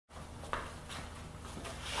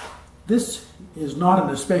This is not an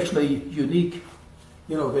especially unique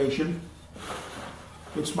innovation.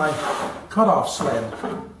 It's my cutoff sled.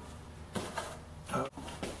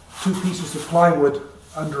 Two pieces of plywood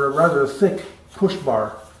under a rather thick push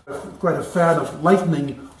bar. I'm quite a fan of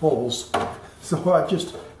lightening holes, so I've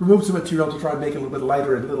just removed some material to try and make it a little bit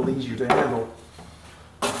lighter and a little easier to handle.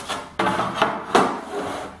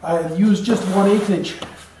 I used just 1/8 inch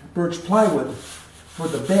birch plywood for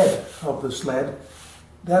the bed of the sled.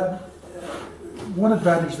 That one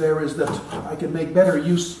advantage there is that I can make better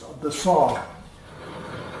use of the saw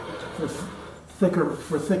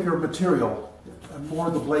for thicker material, and more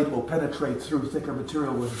of the blade will penetrate through thicker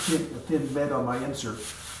material with a thin bed on my insert.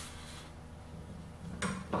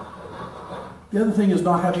 The other thing is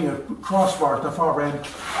not having a crossbar at the far end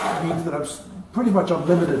means that I'm pretty much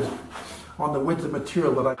unlimited on the width of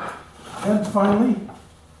material that I. And finally,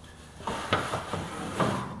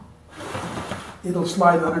 it'll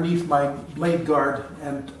slide underneath my blade guard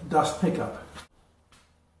and dust pickup.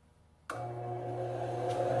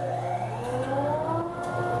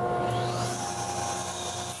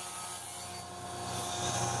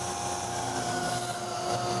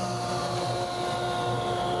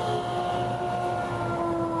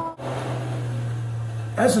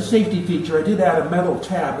 As a safety feature, I did add a metal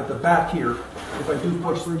tab at the back here if I do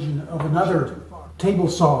push version of another table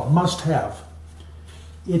saw must-have.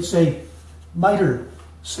 It's a miter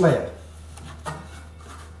sled.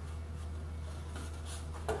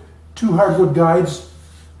 2 hardwood guides,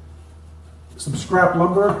 some scrap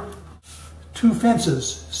lumber, 2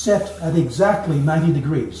 fences set at exactly 90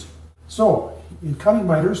 degrees. So, in cutting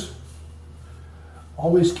miters,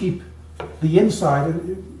 always keep the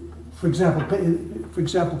inside. For example,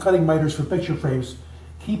 cutting miters for picture frames,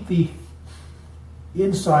 keep the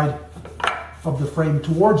inside of the frame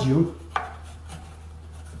towards you.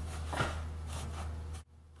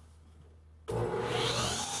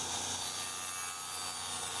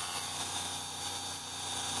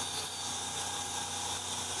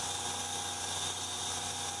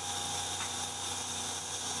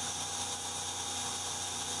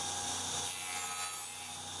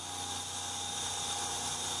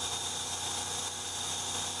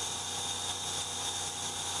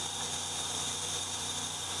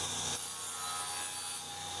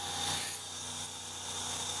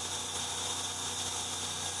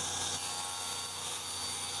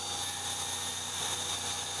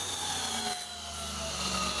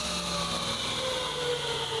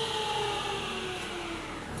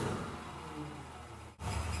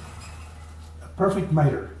 Perfect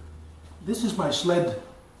miter. This is my sled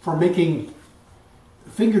for making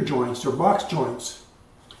finger joints or box joints,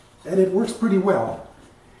 and it works pretty well.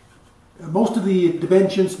 Most of the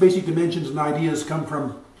dimensions, basic dimensions and ideas come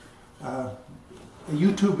from a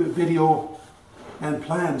YouTube video and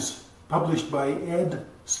plans published by Ed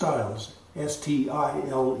Stiles,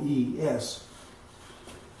 S-T-I-L-E-S.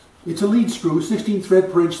 It's a lead screw, 16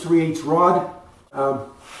 thread per inch, 3/8 rod, a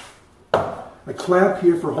clamp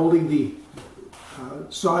here for holding the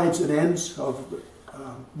sides and ends of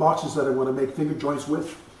boxes that I want to make finger joints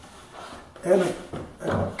with, and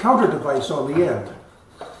a counter device on the end.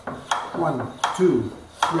 1, 2,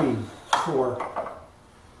 3, 4.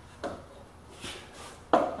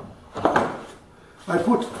 I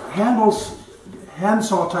put handles,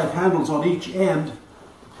 handsaw type handles on each end,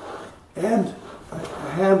 and a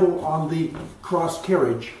handle on the cross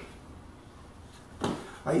carriage.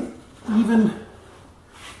 I even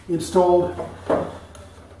installed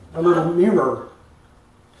a little mirror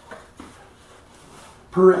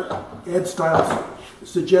per Ed Stiles'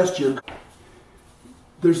 suggestion.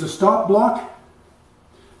 There's a stop block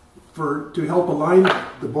to help align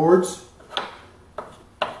the boards,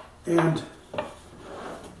 and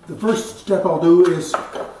the first step I'll do is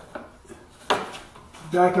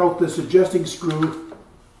back out the adjusting screw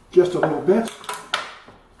just a little bit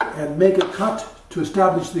and make a cut to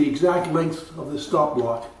establish the exact length of the stop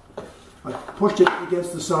block. I pushed it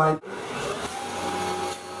against the side.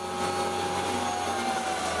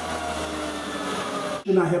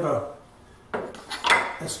 And I have a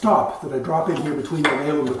stop that I drop in here between the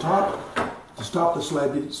rail and the top to stop the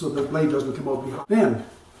sled so the blade doesn't come out behind. Then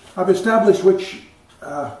I've established which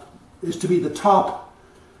is to be the top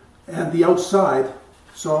and the outside.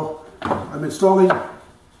 So I'm installing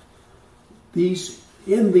these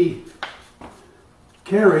in the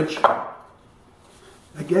carriage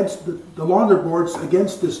against the longer boards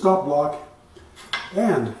against the stop block,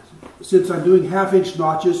 and since I'm doing 1/2 inch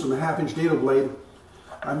notches and a 1/2 inch dado blade,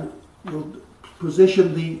 I will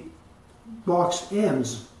position the box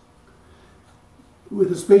ends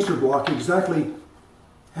with a spacer block exactly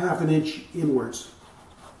 1/2 inch inwards.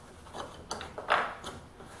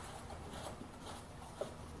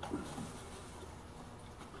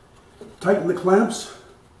 tighten the clamps,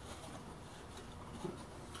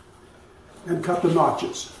 and cut the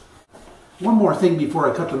notches. One more thing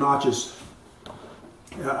before I cut the notches.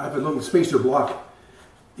 I have a little spacer block,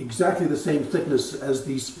 exactly the same thickness as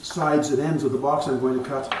these sides and ends of the box I'm going to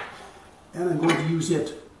cut, and I'm going to use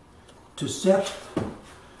it to set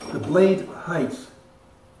the blade height,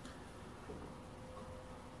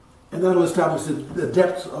 and that'll establish the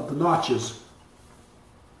depth of the notches.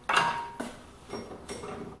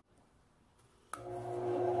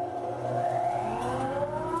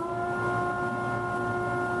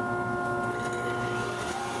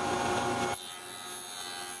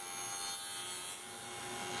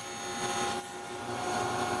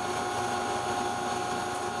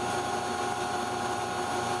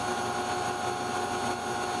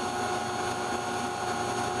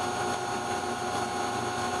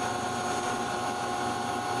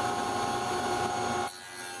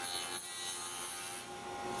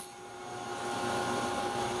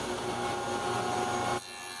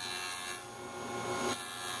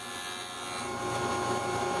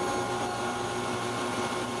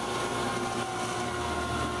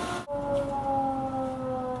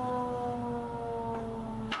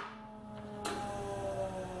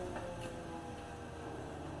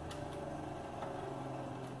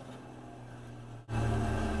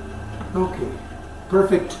 Okay,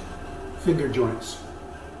 perfect finger joints.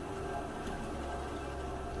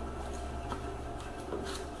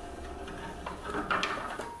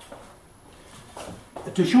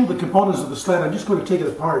 To show the components of the sled, I'm just going to take it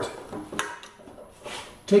apart.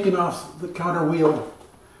 Taking off the counter wheel,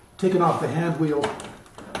 taking off the hand wheel,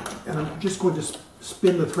 and I'm just going to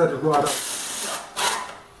spin the threaded rod up.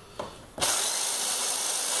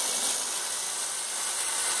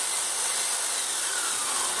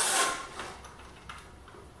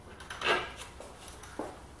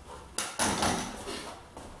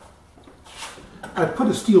 I put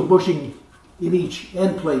a steel bushing in each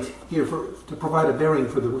end plate here to provide a bearing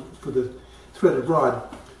for the threaded rod.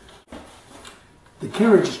 The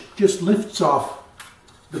carriage just lifts off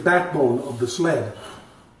the backbone of the sled.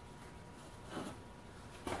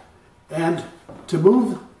 And to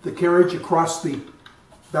move the carriage across the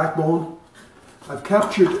backbone, I've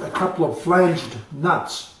captured a couple of flanged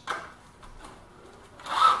nuts.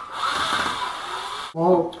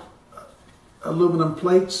 All aluminum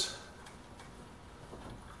plates.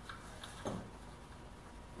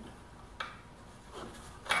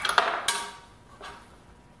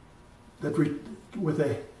 That with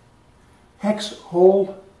a hex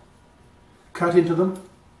hole cut into them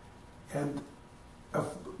and a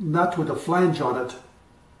nut with a flange on it.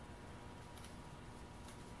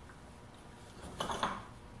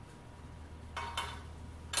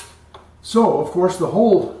 So, of course, the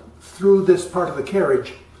hole through this part of the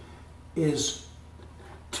carriage is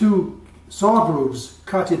two saw grooves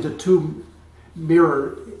cut into two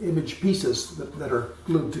mirror image pieces that are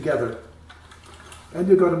glued together. And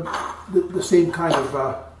you've got the same kind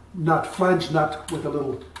of nut, flange nut with a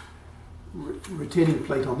little retaining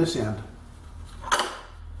plate on this end.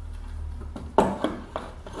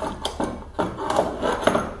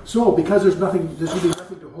 So, because there's really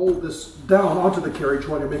nothing to hold this down onto the carriage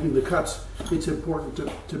while you're making the cuts, it's important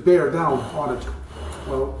to bear down on it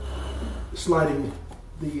while sliding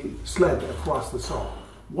the sled across the saw.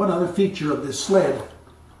 One other feature of this sled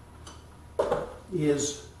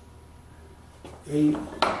is a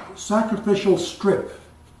sacrificial strip,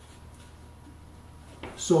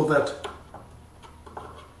 so that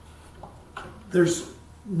there's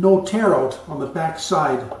no tear out on the back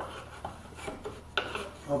side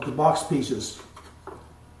of the box pieces.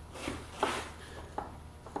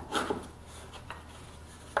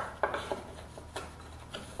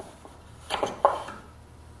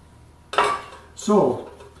 So,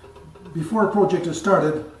 before a project is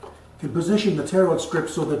started, you can position the tear out strip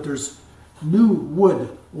so that there's new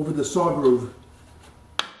wood over the saw groove,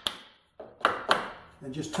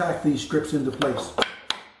 and just tack these strips into place.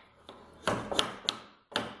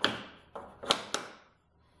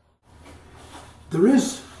 There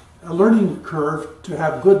is a learning curve to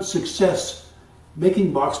have good success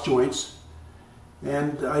making box joints,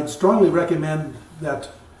 and I'd strongly recommend that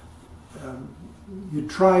you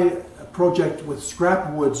try a project with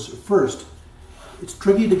scrap woods first. It's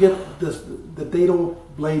tricky to get the dado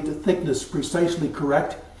blade thickness precisely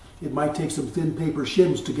correct. It might take some thin paper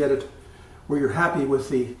shims to get it where you're happy with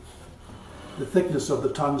the thickness of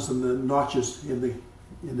the tongues and the notches in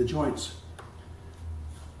the joints.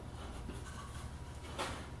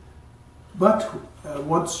 But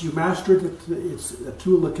once you master it, it's a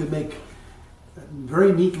tool that can make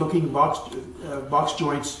very neat looking box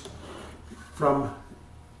joints from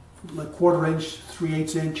like 1/4 inch,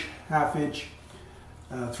 3/8 inch, 1/2 inch,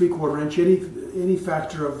 3/4 inch, any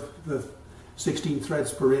factor of the 16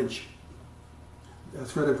 threads per inch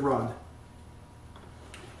threaded rod,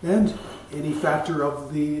 and any factor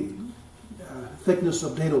of the thickness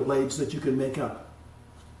of dado blades that you can make up.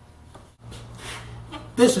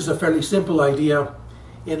 This is a fairly simple idea.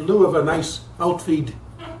 In lieu of a nice outfeed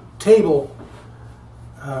table,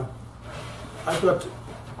 I've got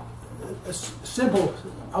a simple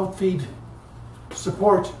outfeed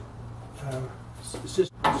support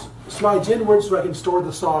slides inwards so I can store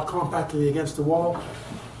the saw compactly against the wall,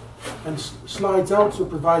 and slides out so it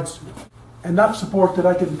provides enough support that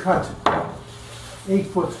I can cut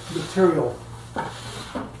 8-foot material.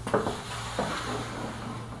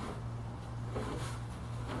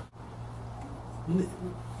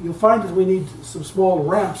 You'll find that we need some small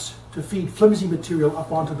ramps to feed flimsy material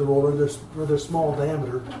up onto the roller. They're rather small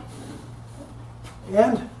diameter.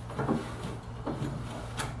 And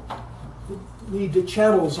need the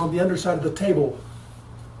channels on the underside of the table.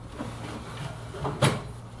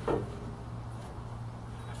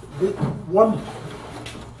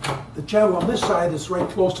 The channel on this side is right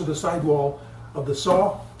close to the sidewall of the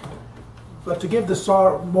saw, but to give the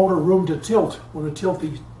saw motor room to tilt, when it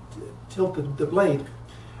tilted the blade,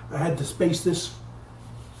 I had to space this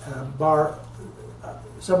bar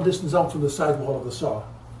some distance out from the sidewall of the saw.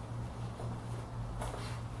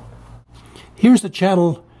 Here's the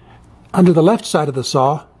channel under the left side of the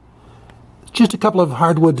saw, just a couple of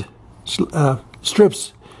hardwood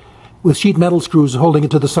strips with sheet metal screws holding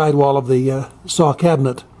it to the sidewall of the saw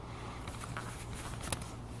cabinet.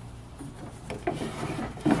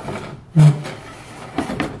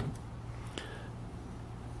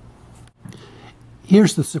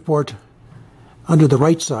 Here's the support under the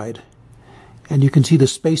right side, and you can see the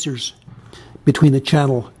spacers between the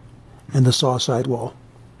channel and the saw sidewall.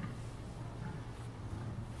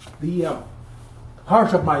 The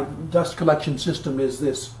heart of my dust collection system is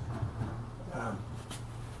this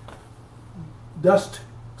dust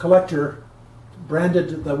collector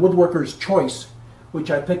branded the Woodworker's Choice, which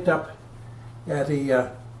I picked up at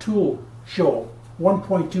a tool show.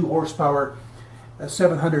 1.2 horsepower,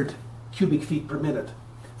 700 cubic feet per minute,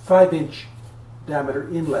 5-inch diameter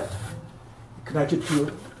inlet, connected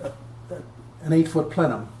to an 8-foot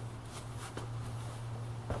plenum.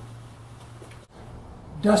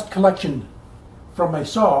 Dust collection from my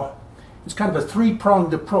saw is kind of a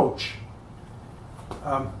 3-pronged approach.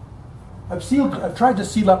 I've tried to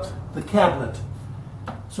seal up the cabinet,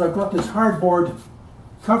 so I've got this hardboard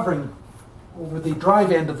covering over the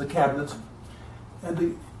drive end of the cabinet,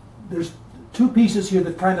 and there's 2 pieces here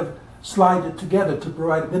that kind of slide it together to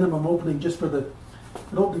provide a minimum opening, just for an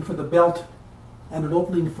opening for the belt and an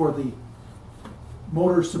opening for the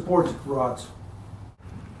motor support rods.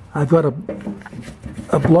 I've got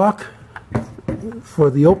a block for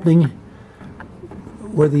the opening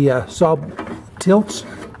where the saw tilts,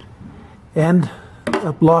 and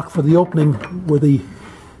a block for the opening where the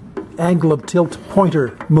angle of tilt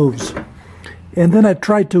pointer moves. And then I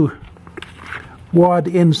tried to wad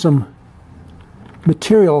in some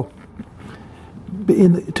material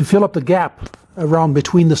to fill up the gap around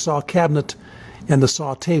between the saw cabinet and the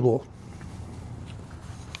saw table.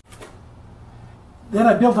 Then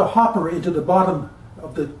I built a hopper into the bottom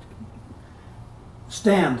of the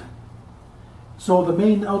stand. So the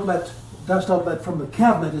main outlet, dust outlet from the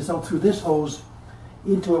cabinet, is out through this hose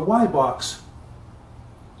into a Y box.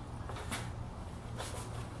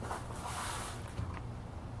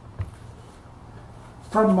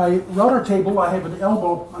 From my router table, I have an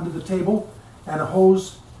elbow under the table and a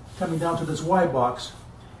hose coming down to this Y box.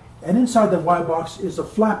 And inside the Y box is a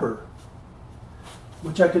flapper,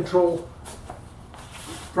 which I control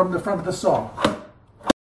from the front of the saw.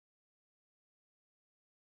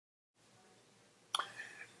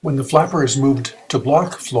 When the flapper is moved to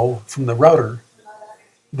block flow from the router,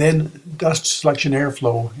 then dust selection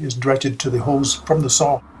airflow is directed to the hose from the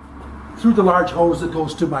saw through the large hose that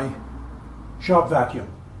goes to my shop vacuum.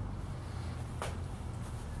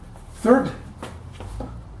 Third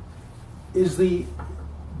is the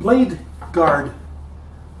blade guard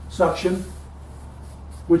suction,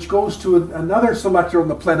 which goes to another selector on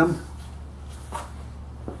the plenum.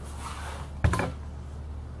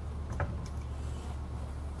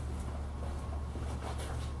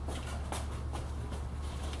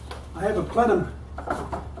 I have a plenum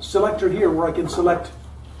selector here where I can select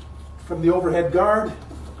from the overhead guard,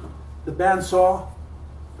 the bandsaw,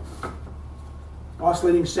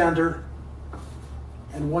 oscillating sander,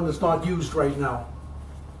 and one that's not used right now.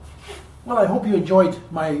 Well, I hope you enjoyed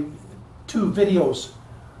my 2 videos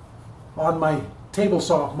on my table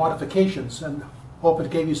saw modifications, and hope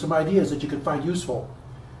it gave you some ideas that you could find useful.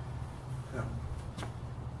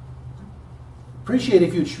 Appreciate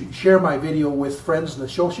if you share my video with friends and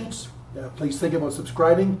associates. Please think about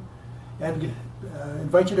subscribing, and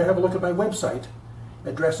invite you to have a look at my website.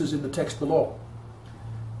 Address is in the text below.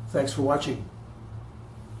 Thanks for watching.